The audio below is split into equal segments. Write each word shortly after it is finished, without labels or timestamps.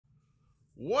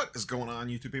What is going on,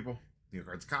 YouTube people? New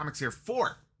Cards Comics here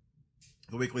for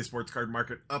the weekly sports card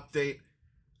market update.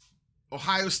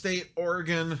 Ohio State,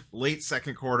 Oregon, late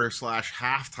second quarter /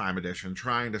 halftime edition.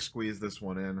 Trying to squeeze this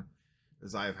one in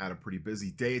as I've had a pretty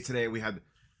busy day today. We had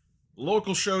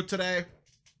local show today.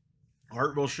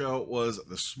 Hartville show was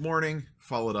this morning,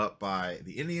 followed up by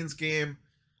the Indians game.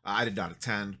 I did not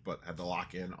attend, but had to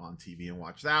lock in on TV and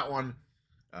watch that one.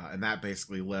 And that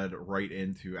basically led right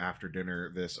into, after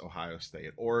dinner, this Ohio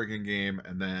State-Oregon game.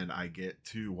 And then I get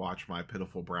to watch my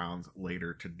pitiful Browns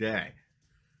later today.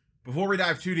 Before we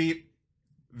dive too deep,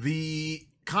 the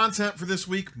content for this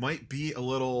week might be a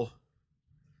little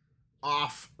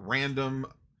off, random,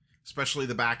 especially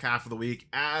the back half of the week,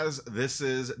 as this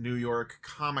is New York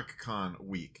Comic Con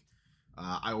week.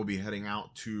 I will be heading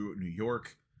out to New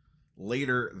York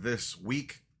later this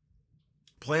week.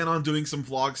 Plan on doing some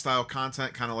vlog style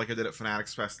content, kind of like I did at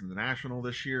Fanatics Fest International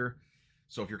this year.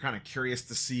 So if you're kind of curious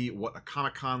to see what a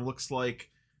Comic-Con looks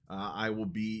like, I will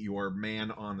be your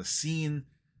man on the scene,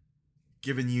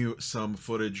 giving you some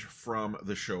footage from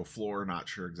the show floor. Not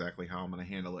sure exactly how I'm going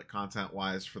to handle it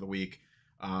content-wise for the week,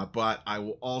 but I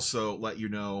will also let you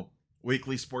know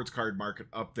weekly sports card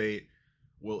market update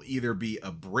will either be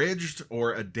abridged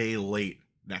or a day late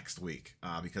next week,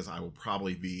 because I will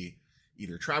probably be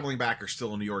either traveling back or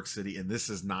still in New York City, and this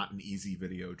is not an easy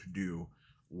video to do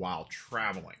while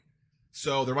traveling.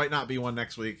 So there might not be one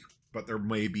next week, but there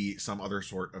may be some other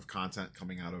sort of content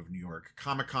coming out of New York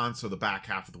Comic Con, so the back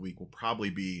half of the week will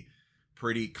probably be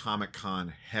pretty Comic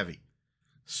Con heavy.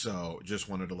 So just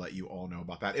wanted to let you all know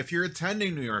about that. If you're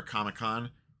attending New York Comic Con,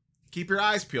 keep your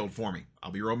eyes peeled for me. I'll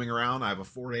be roaming around. I have a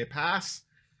 4-day pass.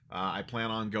 I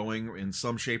plan on going in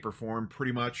some shape or form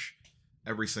pretty much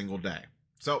every single day.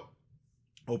 So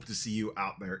hope to see you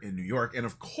out there in New York. And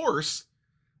of course,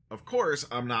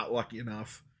 I'm not lucky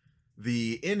enough.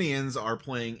 The Indians are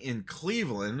playing in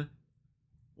Cleveland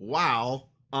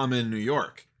while I'm in New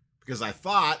York. Because I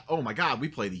thought, oh my God, we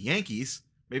play the Yankees.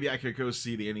 Maybe I could go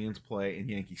see the Indians play in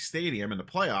Yankee Stadium in the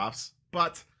playoffs.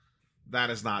 But that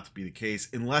is not to be the case.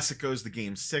 Unless it goes to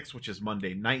Game 6, which is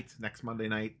Monday night, next Monday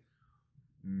night.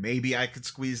 Maybe I could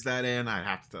squeeze that in. I'd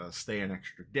have to stay an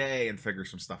extra day and figure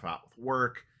some stuff out with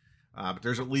work. But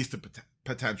there's at least a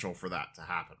potential for that to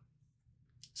happen.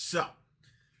 So,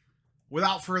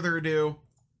 without further ado,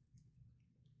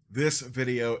 this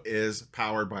video is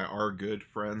powered by our good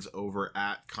friends over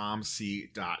at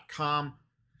ComC.com.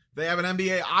 They have an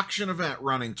NBA auction event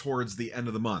running towards the end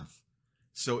of the month.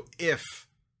 So if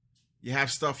you have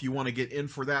stuff you want to get in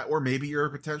for that, or maybe you're a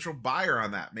potential buyer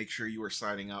on that, make sure you are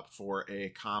signing up for a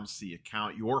ComC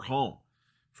account, your home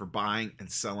for buying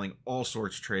and selling all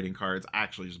sorts of trading cards. I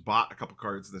actually just bought a couple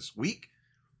cards this week,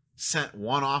 sent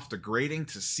one off to grading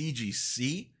to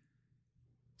CGC.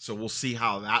 So we'll see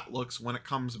how that looks when it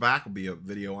comes back. There'll be a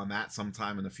video on that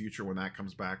sometime in the future when that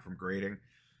comes back from grading.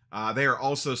 They are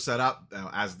also set up,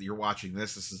 as you're watching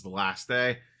this is the last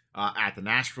day, at the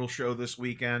Nashville show this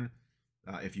weekend,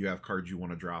 if you have cards you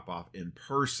want to drop off in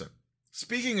person.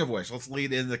 Speaking of which, let's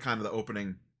lead into kind of the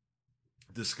opening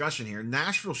discussion here.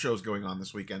 Nashville show's going on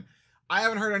this weekend. I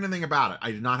haven't heard anything about it.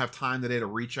 I did not have time today to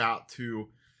reach out to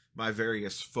my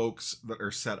various folks that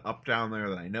are set up down there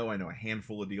that I know. I know a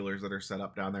handful of dealers that are set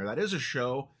up down there. That is a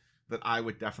show that I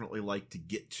would definitely like to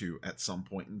get to at some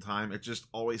point in time. It just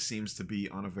always seems to be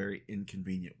on a very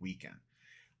inconvenient weekend.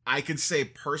 I could say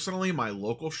personally, my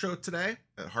local show today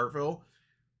at Hartville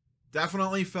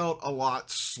definitely felt a lot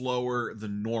slower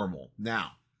than normal.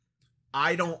 Now,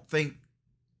 I don't think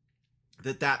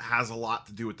that has a lot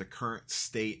to do with the current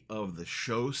state of the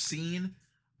show scene.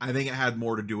 I think it had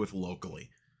more to do with locally.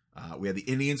 We had the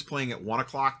Indians playing at 1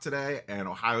 o'clock today and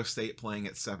Ohio State playing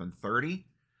at 7:30.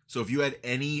 So if you had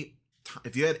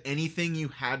anything you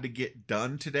had to get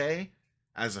done today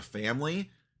as a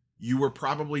family, you were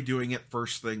probably doing it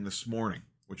first thing this morning,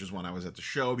 which is when I was at the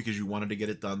show, because you wanted to get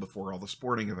it done before all the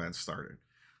sporting events started.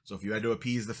 So if you had to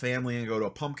appease the family and go to a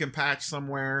pumpkin patch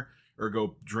somewhere, or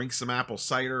go drink some apple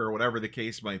cider, or whatever the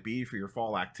case might be for your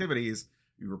fall activities,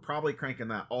 you were probably cranking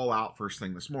that all out first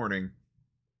thing this morning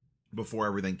before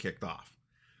everything kicked off.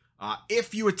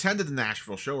 If you attended the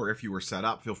Nashville show, or if you were set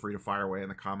up, feel free to fire away in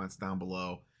the comments down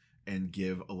below and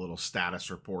give a little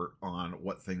status report on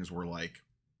what things were like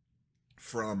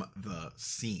from the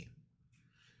scene.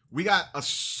 We got a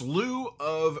slew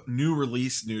of new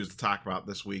release news to talk about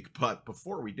this week, but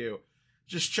before we do,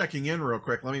 just checking in real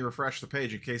quick. Let me refresh the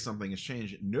page in case something has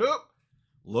changed. Nope.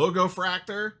 Logo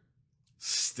Fractor,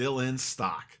 still in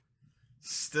stock.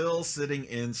 Still sitting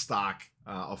in stock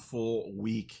a full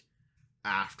week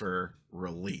after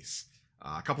release.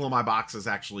 A couple of my boxes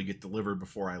actually get delivered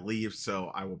before I leave,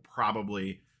 so I will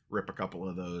probably rip a couple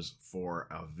of those for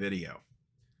a video.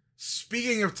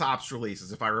 Speaking of Topps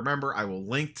releases, if I remember, I will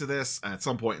link to this. At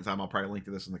some point in time, I'll probably link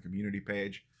to this in the community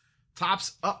page.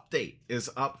 Topps Update is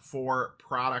up for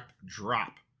product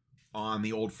drop on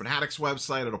the old Fanatics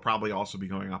website. It'll probably also be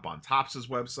going up on Topps'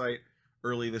 website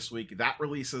early this week. That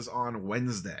releases on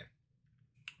Wednesday.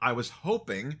 I was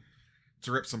hoping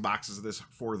to rip some boxes of this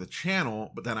for the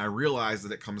channel, but then I realized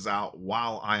that it comes out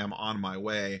while I am on my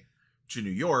way to New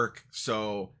York.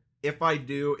 So if I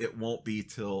do, it won't be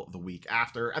till the week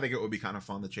after. I think it would be kind of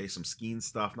fun to chase some Skeen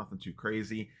stuff, nothing too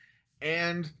crazy.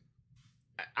 And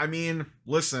I mean,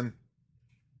 listen,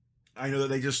 I know that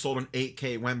they just sold an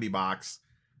 8K Wemby box,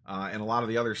 and a lot of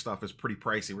the other stuff is pretty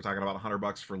pricey. We're talking about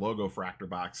 $100 for logo fractor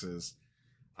boxes.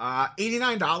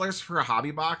 $89 for a hobby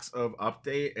box of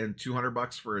Update and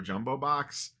 $200 for a jumbo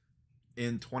box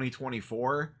in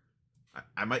 2024.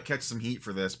 I might catch some heat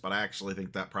for this, but I actually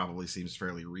think that probably seems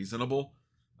fairly reasonable,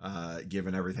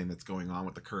 given everything that's going on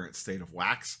with the current state of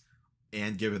wax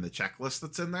and given the checklist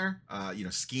that's in there. You know,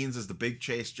 Skeens is the big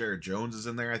chase. Jared Jones is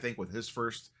in there, I think, with his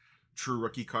first true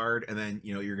rookie card. And then,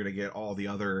 you know, you're going to get all the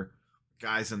other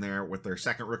guys in there with their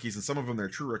second rookies, and some of them they're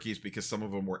true rookies because some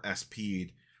of them were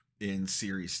SP'd in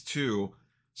Series 2.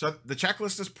 So the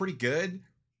checklist is pretty good.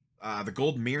 The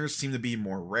gold mirrors seem to be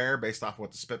more rare based off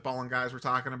what the spitballing guys were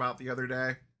talking about the other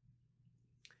day.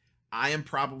 I am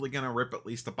probably going to rip at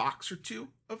least a box or two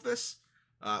of this.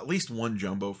 At least one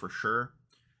jumbo for sure.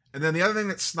 And then the other thing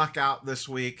that snuck out this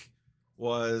week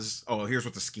was, oh, here's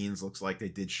what the Skeens looks like. They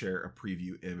did share a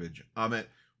preview image of it.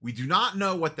 We do not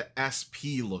know what the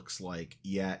SP looks like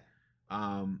yet.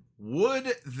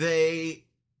 Would they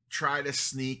try to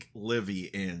sneak Livy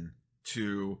in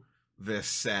to this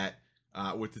set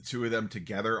with the two of them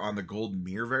together on the gold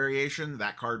mirror variation?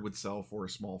 That card would sell for a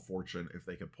small fortune if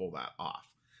they could pull that off.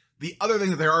 The other thing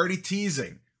that they're already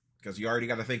teasing, because you already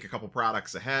got to think a couple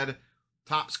products ahead,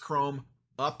 Topps Chrome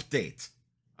Update.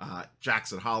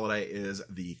 Jackson Holiday is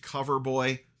the cover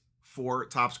boy for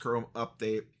Topps Chrome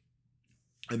Update,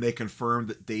 and they confirmed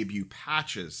that debut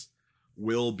patches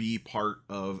will be part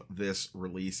of this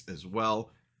release as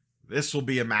well. This will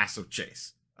be a massive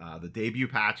chase. The debut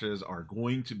patches are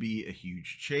going to be a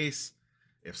huge chase.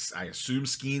 If I assume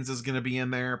Skeens is going to be in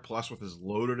there, plus with as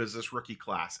loaded as this rookie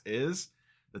class is,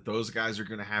 that those guys are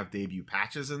going to have debut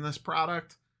patches in this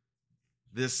product.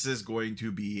 This is going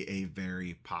to be a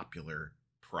very popular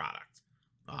product.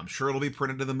 I'm sure it'll be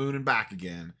printed to the moon and back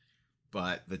again,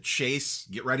 but the chase,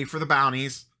 get ready for the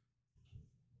bounties.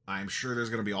 I'm sure there's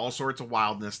going to be all sorts of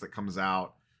wildness that comes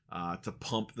out to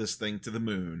pump this thing to the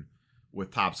moon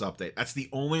with Topps Update. That's the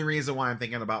only reason why I'm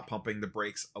thinking about pumping the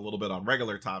brakes a little bit on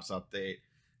regular Topps Update,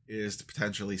 is to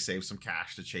potentially save some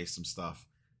cash to chase some stuff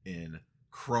in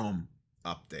Chrome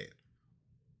Update.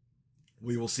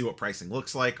 We will see what pricing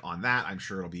looks like on that. I'm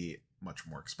sure it'll be much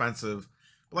more expensive.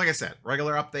 But like I said,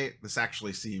 regular Update, this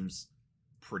actually seems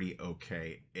pretty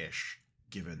okay-ish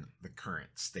given the current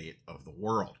state of the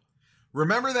world.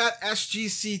 Remember that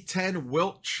SGC 10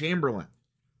 Wilt Chamberlain?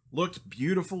 Looked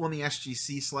beautiful in the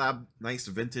SGC slab. Nice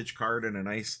vintage card and a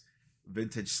nice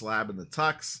vintage slab in the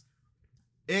tux.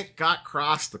 It got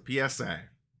crossed to PSA.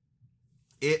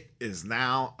 It is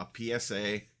now a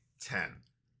PSA 10.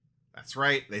 That's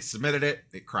right. They submitted it.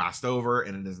 It crossed over,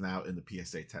 and it is now in the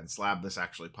PSA 10 slab. This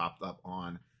actually popped up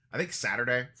on, I think,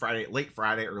 Saturday, Friday, late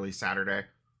Friday, early Saturday.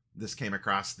 This came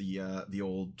across the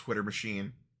old Twitter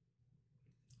machine.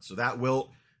 So that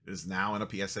Wilt is now in a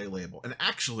PSA label. And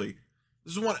actually,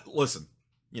 this is one, listen,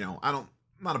 you know, I'm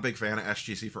not a big fan of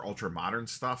SGC for ultra modern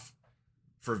stuff.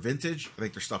 For vintage, I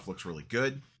think their stuff looks really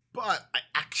good, but I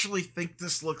actually think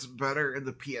this looks better in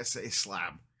the PSA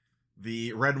slab.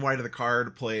 The red and white of the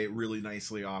card play really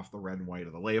nicely off the red and white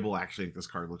of the label. Actually, I think this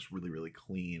card looks really, really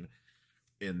clean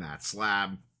in that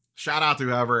slab. Shout out to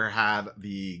whoever had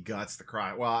the guts to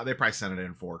cry. Well, they probably sent it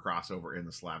in for a crossover in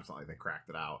the slab. It's not like they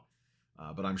cracked it out.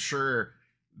 But I'm sure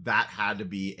that had to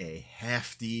be a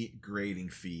hefty grading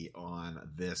fee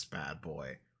on this bad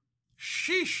boy.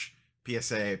 Sheesh.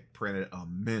 PSA printed a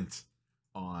mint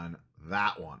on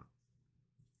that one.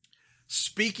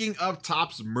 Speaking of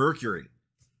Topps Mercury,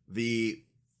 the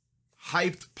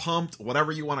hyped, pumped,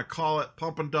 whatever you want to call it,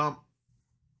 pump and dump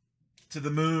to the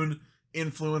moon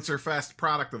influencer fest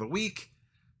product of the week.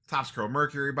 Topps Chrome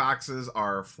Mercury boxes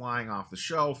are flying off the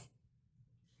shelf.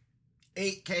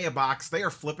 $8K a box. They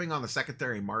are flipping on the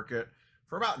secondary market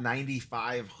for about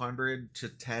 $9,500 to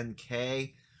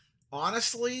 $10K.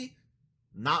 Honestly,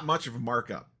 not much of a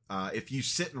markup. If you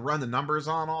sit and run the numbers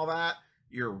on all that,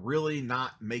 you're really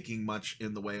not making much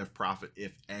in the way of profit,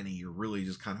 if any. You're really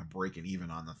just kind of breaking even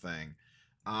on the thing.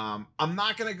 I'm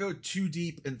not going to go too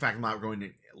deep. In fact, I'm not going to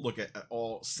look at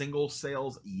all single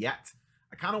sales yet.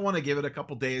 I kind of want to give it a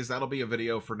couple days. That'll be a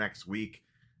video for next week,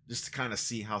 just to kind of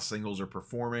see how singles are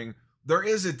performing. There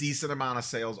is a decent amount of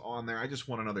sales on there. I just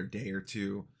want another day or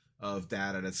two of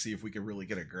data to see if we can really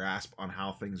get a grasp on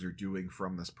how things are doing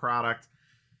from this product.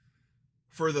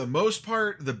 For the most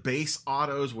part, the base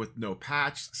autos with no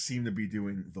patch seem to be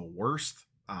doing the worst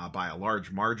by a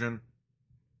large margin.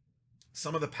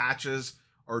 Some of the patches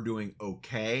are doing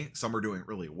okay. Some are doing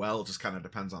really well. It just kind of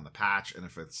depends on the patch and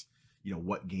if it's, you know,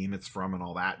 what game it's from and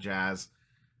all that jazz.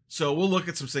 So we'll look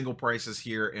at some single prices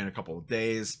here in a couple of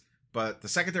days. But the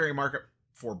secondary market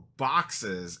for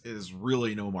boxes is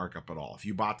really no markup at all. If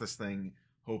you bought this thing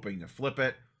hoping to flip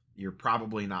it, you're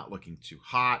probably not looking too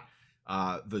hot.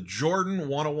 The Jordan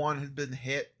 101 has been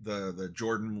hit. The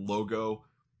Jordan logo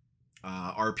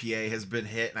RPA has been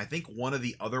hit. And I think one of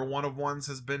the other one-of-ones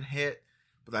has been hit.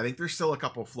 But I think there's still a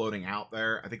couple floating out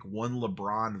there. I think one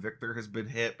LeBron Victor has been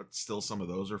hit, but still some of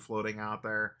those are floating out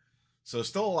there. So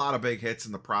still a lot of big hits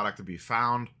in the product to be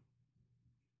found.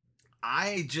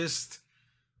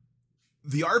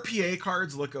 The RPA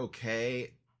cards look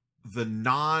okay. The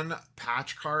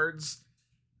non-patch cards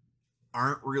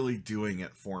aren't really doing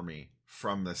it for me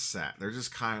from this set. They're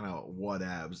just kind of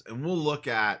whatevs. And we'll look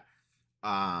at,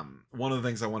 one of the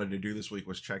things I wanted to do this week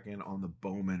was check in on the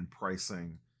Bowman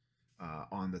pricing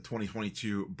on the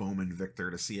 2022 Bowman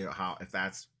Victor to see if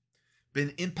that's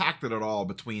been impacted at all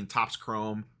between Topps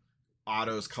Chrome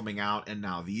autos coming out and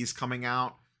now these coming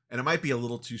out. And it might be a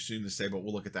little too soon to say, but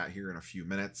we'll look at that here in a few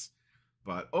minutes.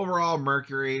 But overall,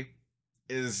 Mercury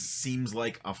seems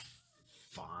like a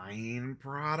fine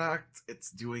product. It's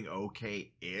doing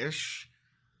okay-ish.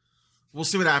 We'll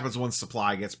see what happens once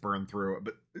supply gets burned through.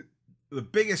 But the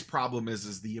biggest problem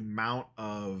is the amount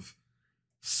of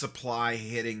supply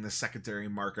hitting the secondary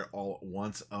market all at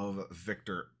once of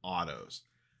Victor autos.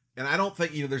 And I don't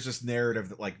think, there's this narrative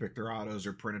that like Victor autos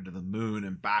are printed to the moon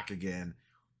and back again.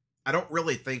 I don't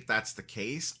really think that's the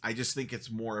case. I just think it's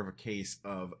more of a case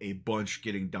of a bunch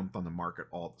getting dumped on the market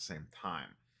all at the same time.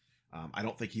 I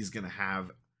don't think he's going to have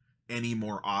any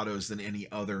more autos than any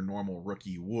other normal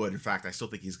rookie would. In fact, I still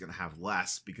think he's going to have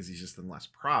less because he's just in less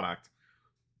product.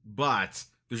 But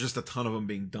there's just a ton of them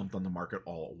being dumped on the market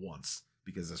all at once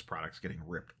because this product's getting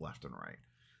ripped left and right.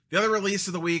 The other release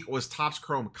of the week was Topps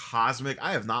Chrome Cosmic.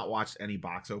 I have not watched any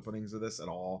box openings of this at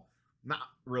all. Not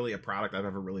really a product I've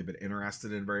ever really been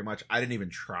interested in very much. I didn't even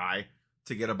try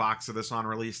to get a box of this on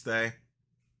release day.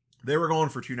 They were going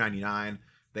for $299.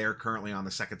 They are currently on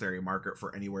the secondary market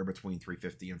for anywhere between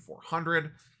 $350 and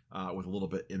 $400, with a little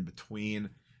bit in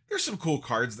between. There's some cool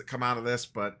cards that come out of this,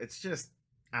 but it's just,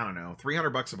 I don't know,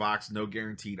 $300 a box, no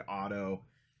guaranteed auto.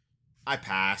 I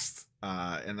passed,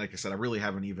 and like I said, I really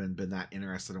haven't even been that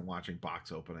interested in watching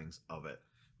box openings of it.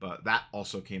 But that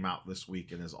also came out this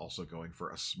week and is also going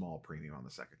for a small premium on the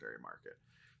secondary market.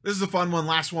 This is a fun one.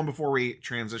 Last one before we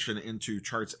transition into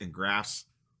charts and graphs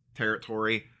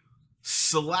territory.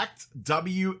 Select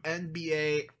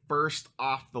WNBA first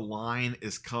off the line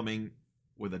is coming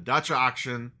with a Dutch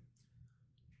auction,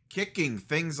 kicking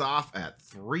things off at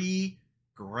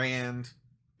 $3,000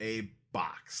 a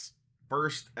box.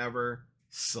 First ever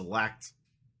Select.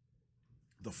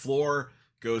 The floor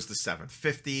goes to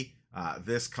 $750.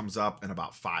 This comes up in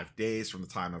about 5 days from the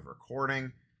time of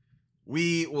recording.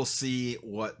 We will see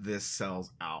what this sells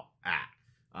out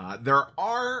at. There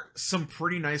are some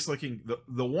pretty nice looking,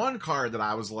 the one card that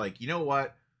I was like, you know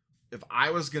what? If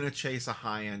I was going to chase a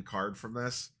high-end card from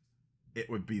this, it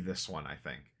would be this one, I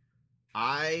think.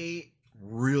 I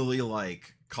really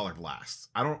like Color Blast.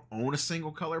 I don't own a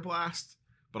single Color Blast,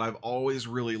 but I've always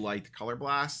really liked Color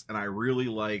Blast, and I really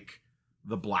like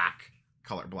the black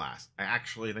Color Blast. I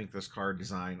actually think this card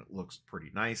design looks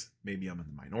pretty nice. Maybe I'm in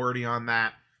the minority on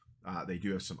that. They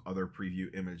do have some other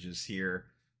preview images here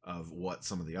of what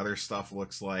some of the other stuff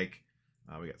looks like.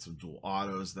 We got some dual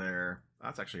autos there.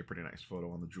 That's actually a pretty nice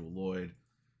photo on the Jewel Lloyd.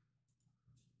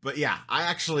 But yeah, I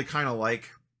actually kind of like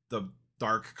the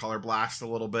dark Color Blast a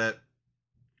little bit.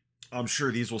 I'm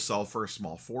sure these will sell for a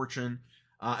small fortune.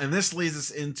 And this leads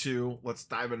us into, let's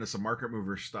dive into some market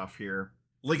mover stuff here.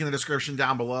 Link in the description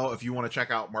down below. If you want to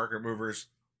check out market movers,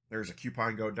 there's a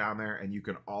coupon code down there, and you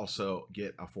can also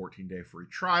get a 14-day free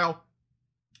trial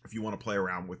if you want to play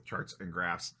around with charts and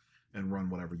graphs and run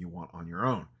whatever you want on your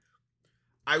own.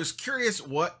 I was curious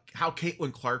how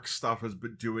Caitlin Clark's stuff has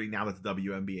been doing now that the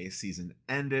WNBA season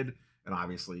ended, and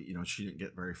obviously, she didn't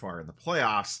get very far in the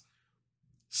playoffs.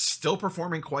 still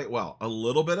performing quite well. A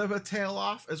little bit of a tail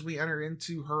off as we enter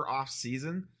into her off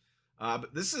season.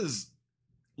 But this is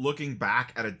looking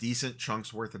back at a decent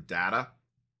chunk's worth of data.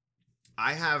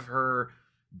 I have her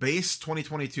base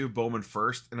 2022 Bowman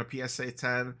First in a PSA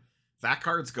 10. That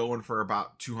card's going for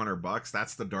about $200.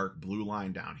 That's the dark blue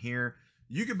line down here.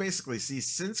 You can basically see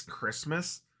since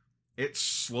Christmas, it's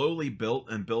slowly built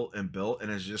and built and built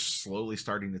and is just slowly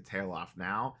starting to tail off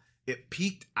now. It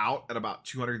peaked out at about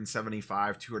 $275,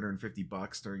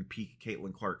 $250 during peak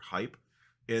Caitlin Clark hype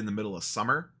in the middle of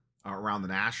summer around the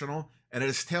National. And it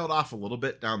has tailed off a little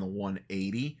bit down to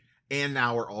 180. And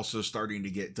now we're also starting to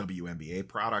get WNBA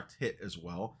product hit as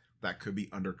well. That could be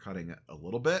undercutting it a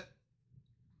little bit.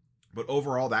 But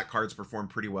overall, that card's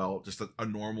performed pretty well. Just a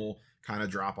normal kind of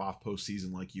drop-off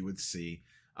postseason like you would see.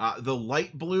 The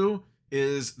light blue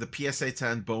is the PSA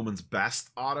 10 Bowman's Best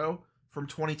auto from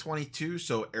 2022.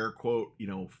 So air quote,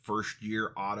 first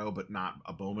year auto, but not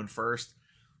a Bowman First.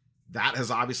 That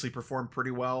has obviously performed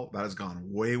pretty well. That has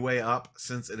gone way, way up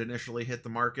since it initially hit the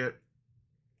market.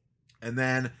 And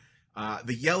then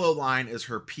the yellow line is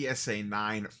her PSA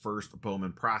 9 First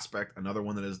Bowman Prospect, another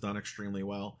one that has done extremely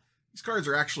well. These cards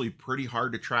are actually pretty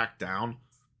hard to track down.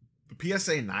 The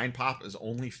PSA 9 pop is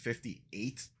only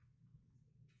 58,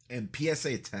 and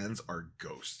PSA 10s are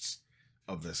ghosts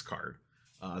of this card.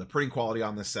 The printing quality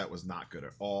on this set was not good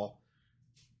at all,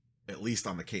 at least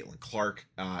on the Caitlin Clark,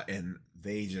 and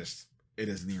it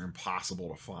is near impossible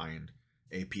to find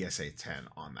a PSA 10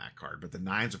 on that card. But the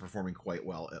 9s are performing quite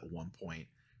well at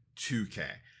 1.2K.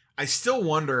 I still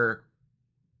wonder,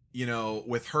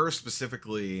 with her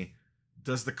specifically,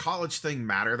 does the college thing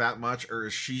matter that much, or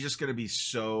is she just going to be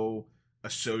so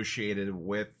associated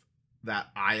with that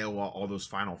Iowa, all those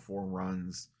Final Four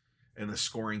runs and the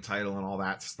scoring title and all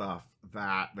that stuff,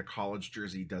 that the college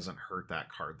jersey doesn't hurt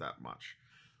that card that much?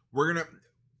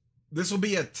 This will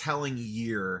be a telling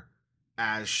year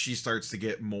as she starts to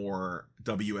get more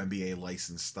WNBA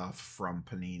licensed stuff from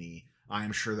Panini. I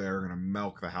am sure they're going to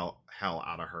milk the hell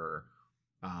out of her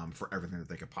for everything that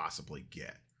they could possibly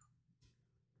get.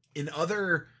 In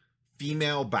other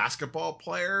female basketball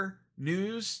player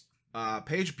news,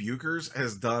 Paige Buchers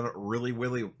has done really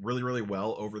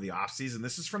well over the offseason.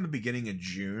 This is from the beginning of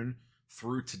June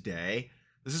through today.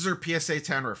 This is her PSA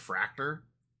 10 refractor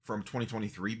from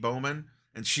 2023 Bowman,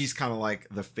 and she's kind of like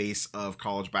the face of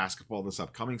college basketball this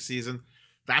upcoming season.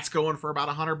 That's going for about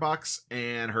 $100,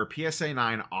 and her PSA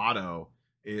 9 auto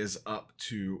is up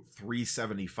to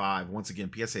 $375. Once again,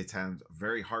 PSA 10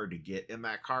 very hard to get in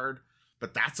that card,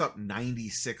 but that's up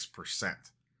 96%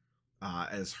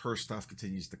 as her stuff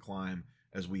continues to climb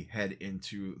as we head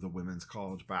into the women's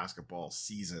college basketball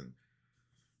season.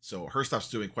 So her stuff's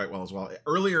doing quite well as well.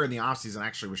 Earlier in the offseason, I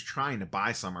actually was trying to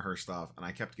buy some of her stuff, and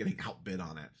I kept getting outbid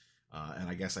on it. And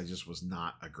I guess I just was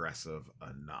not aggressive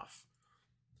enough.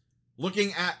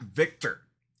 Looking at Victor.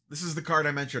 This is the card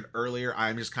I mentioned earlier.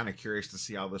 I'm just kind of curious to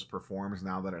see how this performs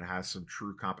now that it has some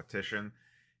true competition.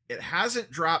 It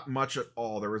hasn't dropped much at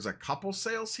all. There was a couple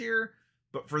sales here,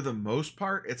 but for the most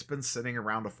part, it's been sitting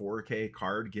around a 4K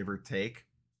card, give or take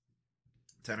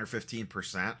 10 or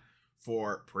 15%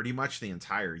 for pretty much the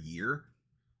entire year.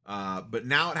 But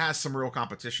now it has some real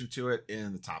competition to it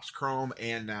in the Topps Chrome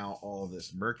and now all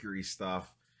this Mercury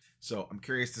stuff. So I'm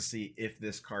curious to see if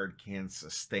this card can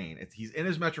sustain. He's in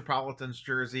his Metropolitans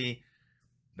jersey.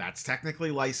 That's technically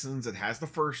licensed. It has the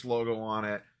First logo on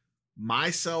it.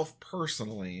 Myself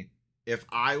personally, if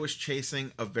I was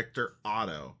chasing a Victor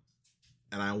auto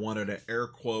and I wanted an air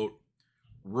quote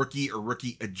rookie or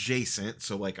rookie adjacent,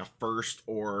 so like a First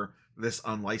or this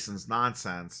unlicensed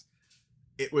nonsense,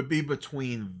 it would be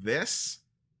between this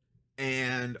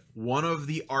and one of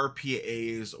the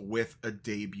RPAs with a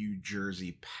debut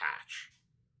jersey patch.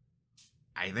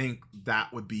 I think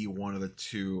that would be one of the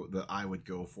two that I would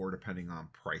go for depending on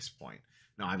price point.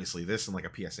 Now, obviously this and like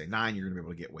a PSA 9, you're going to be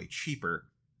able to get way cheaper.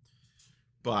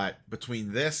 But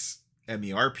between this and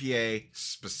the RPA,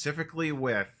 specifically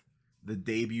with the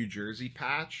debut jersey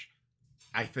patch,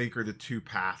 I think are the two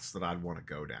paths that I'd want to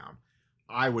go down.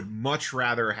 I would much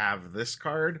rather have this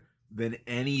card than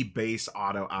any base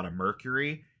auto out of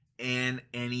Mercury and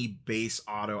any base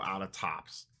auto out of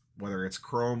Topps, whether it's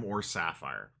Chrome or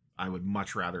Sapphire. I would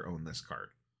much rather own this card.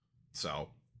 So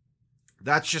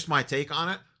that's just my take on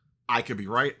it. I could be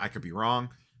right. I could be wrong.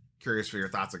 Curious for your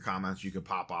thoughts and comments. You could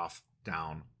pop off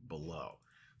down below.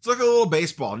 Let's look at a little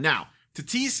baseball. Now,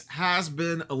 Tatis has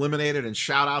been eliminated, and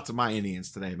shout out to my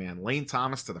Indians today, man. Lane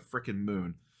Thomas to the freaking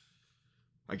moon.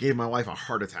 I gave my wife a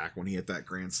heart attack when he hit that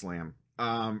grand slam.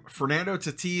 Fernando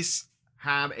Tatis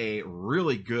had a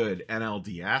really good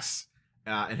NLDS,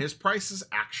 and his prices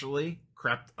actually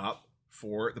crept up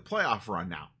for the playoff run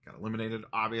now. Got eliminated,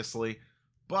 obviously,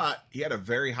 but he had a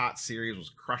very hot series,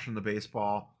 was crushing the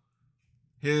baseball.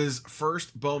 His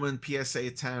first Bowman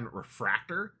PSA 10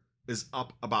 refractor is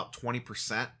up about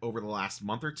 20% over the last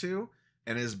month or two,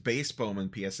 and his base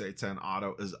Bowman PSA 10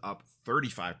 auto is up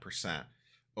 35%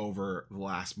 over the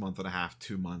last month and a half,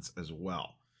 2 months as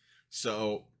well.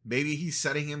 So maybe he's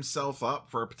setting himself up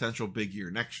for a potential big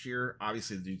year next year.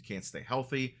 Obviously, the dude can't stay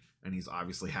healthy, and he's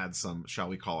obviously had some, shall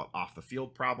we call it, off the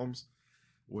field problems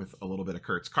with a little bit of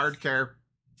Kurt's card care,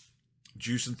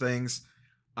 juice and things.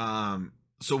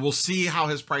 So we'll see how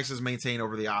his prices maintain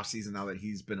over the offseason now that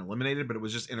he's been eliminated, but it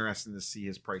was just interesting to see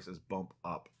his prices bump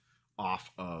up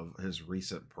off of his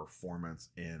recent performance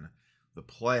in the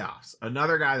playoffs.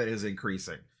 Another guy that is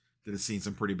increasing, that has seen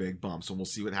some pretty big bumps, and we'll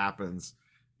see what happens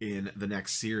in the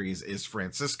next series, is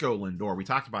Francisco Lindor. We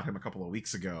talked about him a couple of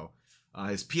weeks ago.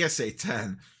 His PSA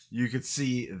 10, you could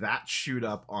see that shoot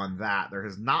up on that. There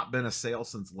has not been a sale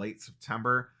since late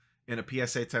September in a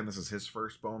PSA 10. This is his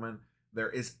first Bowman. There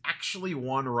is actually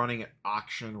one running at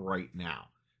auction right now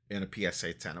in a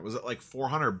PSA 10. It was at like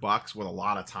 $400 with a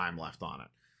lot of time left on it.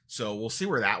 So we'll see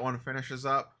where that one finishes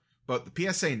up. But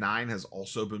the PSA 9 has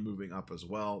also been moving up as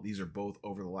well. These are both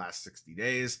over the last 60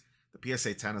 days. The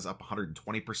PSA 10 is up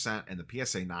 120%, and the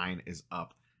PSA 9 is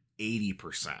up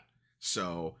 80%.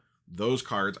 So those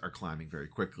cards are climbing very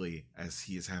quickly as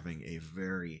he is having a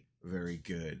very, very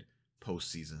good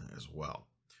postseason as well.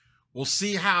 We'll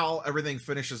see how everything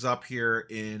finishes up here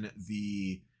in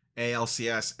the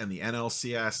ALCS and the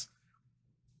NLCS.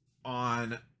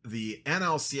 On the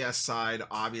NLCS side,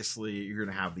 obviously, you're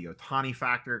going to have the Ohtani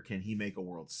factor. Can he make a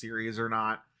World Series or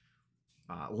not?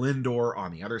 Lindor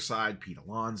on the other side, Pete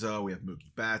Alonso. We have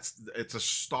Mookie Betts. It's a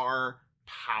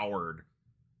star-powered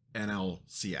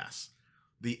NLCS.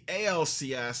 The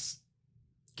ALCS,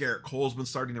 Garrett Cole's been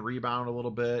starting to rebound a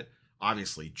little bit.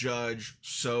 Obviously, Judge,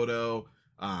 Soto.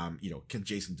 Can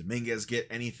Jason Dominguez get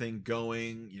anything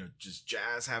going? Does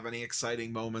Jazz have any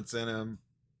exciting moments in him?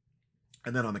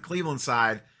 And then on the Cleveland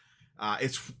side,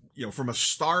 it's, from a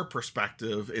star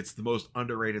perspective, it's the most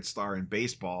underrated star in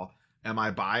baseball. Am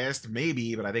I biased?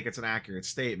 Maybe, but I think it's an accurate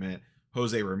statement.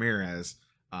 Jose Ramirez,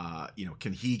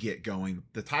 can he get going?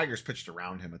 The Tigers pitched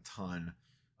around him a ton.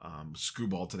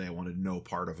 Screwball today wanted no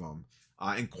part of him.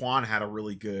 And Quan had a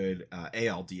really good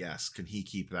ALDS. Can he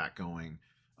keep that going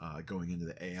into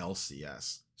the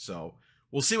ALCS? So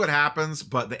we'll see what happens,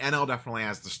 but the NL definitely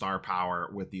has the star power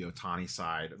with the Ohtani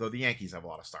side, though the Yankees have a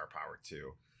lot of star power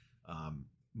too.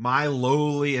 My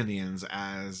lowly Indians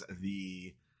as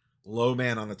the low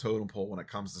man on the totem pole when it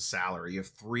comes to salary. You have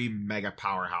 3 mega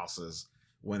powerhouses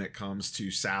when it comes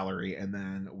to salary, and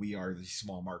then we are the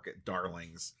small market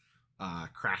darlings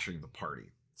crashing the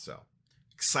party. So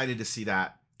excited to see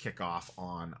that kick off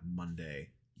on Monday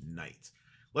night.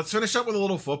 Let's finish up with a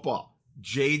little football.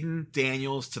 Jaden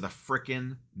Daniels to the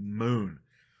frickin' moon.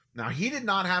 Now, he did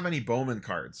not have any Bowman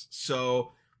cards,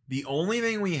 so the only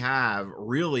thing we have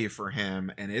really for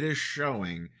him, and it is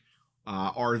showing,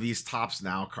 are these Topps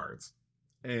Now cards.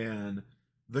 And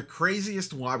the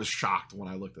craziest one, I was shocked when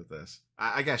I looked at this.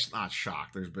 I guess not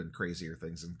shocked. There's been crazier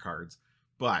things in cards.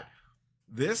 But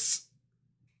this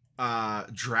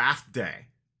draft day,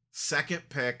 second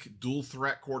pick, dual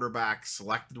threat quarterback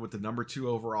selected with the number 2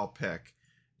 overall pick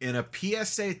in a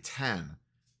PSA 10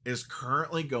 is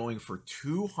currently going for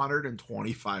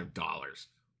 $225.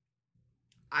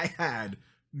 I had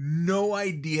no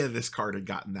idea this card had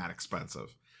gotten that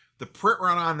expensive. The print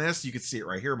run on this, you can see it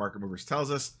right here. Market Movers tells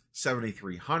us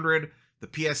 $7,300.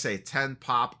 The PSA 10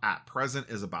 pop at present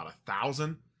is about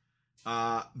 $1,000.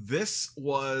 This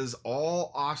was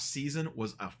all off season,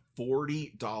 was a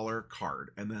 $40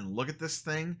 card. And then look at this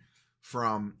thing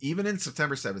from even in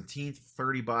September 17th,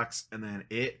 $30. And then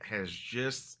it has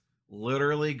just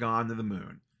literally gone to the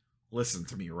moon. Listen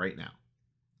to me right now.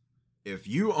 If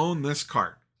you own this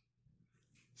card,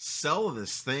 sell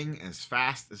this thing as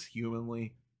fast as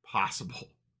humanly possible.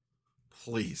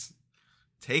 Please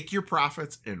take your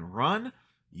profits and run.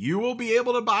 You will be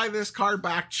able to buy this card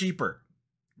back cheaper.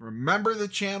 Remember the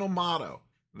channel motto.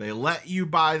 They let you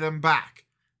buy them back.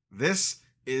 This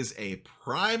is a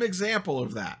prime example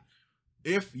of that.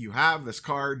 If you have this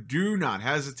card, do not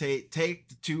hesitate. Take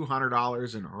the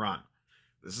 $200 and run.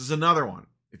 This is another one.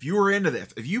 If you were into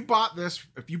this, if you bought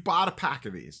a pack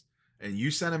of these and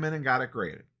you sent them in and got it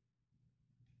graded,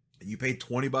 and you paid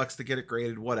 $20 to get it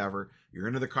graded, whatever, you're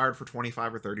into the card for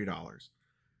 $25 or $30.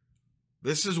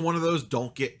 This is one of those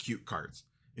don't get cute cards.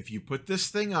 If you put this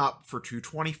thing up for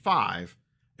 $225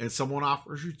 and someone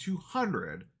offers you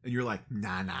 $200 and you're like,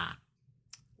 nah,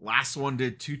 last one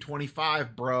did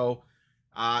 $225, bro.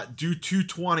 Do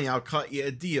 220, I'll cut you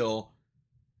a deal,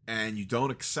 and you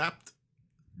don't accept,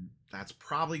 that's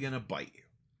probably going to bite you.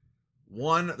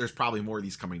 One, there's probably more of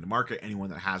these coming to market. Anyone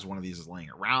that has one of these is laying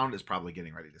around is probably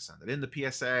getting ready to send it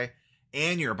into PSA,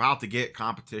 and you're about to get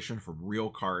competition from real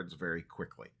cards very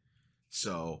quickly.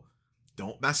 So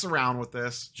don't mess around with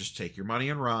this. Just take your money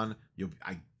and run.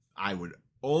 I would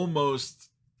almost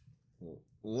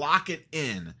lock it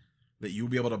in that you'll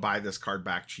be able to buy this card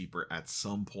back cheaper at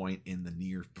some point in the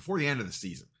before the end of the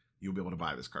season. You'll be able to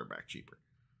buy this card back cheaper.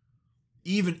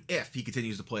 Even if he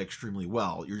continues to play extremely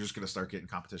well, you're just going to start getting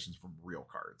competitions from real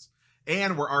cards.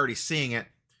 And we're already seeing it.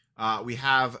 We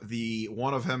have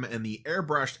one of him in the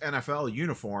airbrushed NFL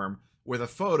uniform with a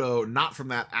photo not from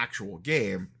that actual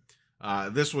game.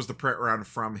 This was the print run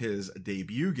from his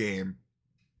debut game.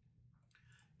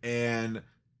 And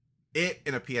it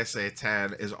in a PSA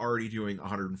 10 is already doing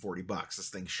 $140. This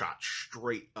thing shot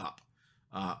straight up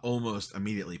almost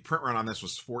immediately. Print run on this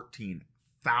was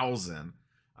 14,000.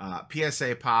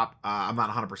 PSA pop, I'm not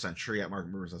 100% sure yet.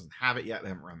 Market Movers doesn't have it yet. They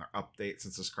haven't run their update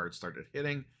since this card started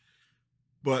hitting.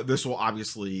 But this will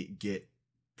obviously get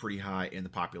pretty high in the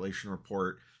population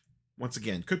report. Once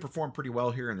again, could perform pretty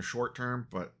well here in the short term,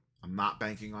 but I'm not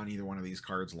banking on either one of these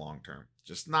cards long term.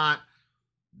 Just not.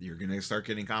 You're going to start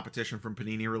getting competition from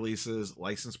Panini releases,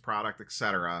 licensed product,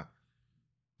 etc.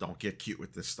 Don't get cute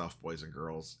with this stuff, boys and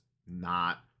girls.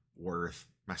 Not worth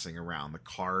messing around. The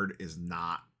card is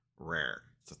not rare.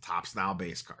 It's a Topps Now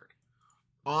base card.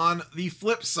 On the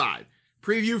flip side,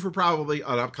 preview for probably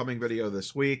an upcoming video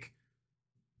this week.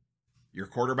 Your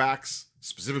quarterbacks,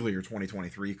 specifically your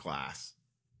 2023 class,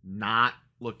 not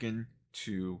looking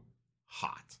too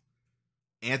hot.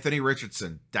 Anthony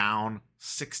Richardson down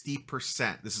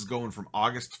 60%. This is going from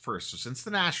August 1st. So since the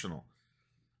National,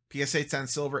 PSA 10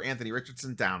 silver, Anthony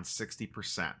Richardson down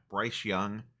 60%. Bryce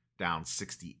Young down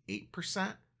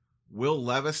 68%. Will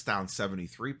Levis down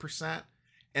 73%.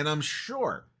 And I'm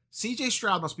sure CJ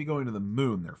Stroud must be going to the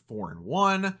moon. They're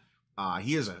 4-1.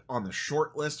 He is on the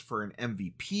short list for an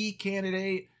MVP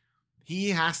candidate. He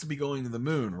has to be going to the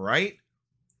moon, right?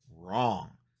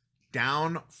 Wrong.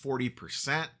 Down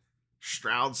 40%.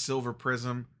 Stroud Silver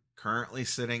Prism currently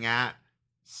sitting at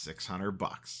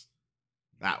 $600.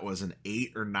 That was an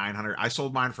 $800 or $900. I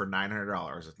sold mine for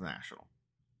 $900 at the National.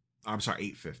 I'm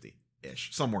sorry,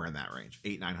 $850-ish, somewhere in that range,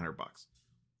 $800-900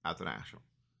 at the National.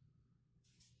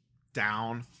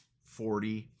 Down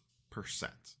 40%.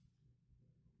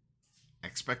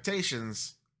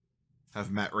 Expectations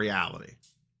have met reality,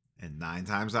 and 9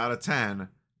 times out of 10,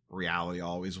 reality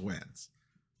always wins.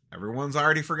 Everyone's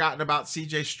already forgotten about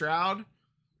CJ Stroud,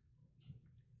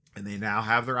 and they now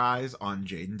have their eyes on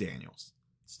Jaden Daniels.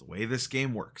 It's the way this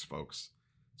game works, folks.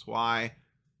 That's why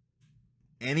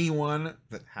anyone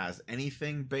that has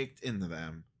anything baked into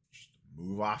them, just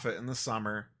move off it in the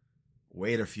summer,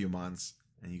 wait a few months,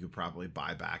 and you could probably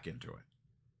buy back into it.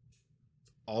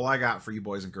 All I got for you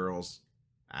boys and girls.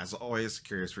 As always,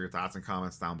 curious for your thoughts and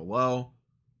comments down below.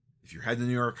 If you're heading to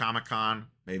New York Comic Con,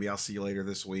 maybe I'll see you later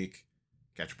this week.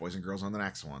 Catch you boys and girls on the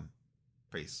next one.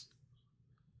 Peace.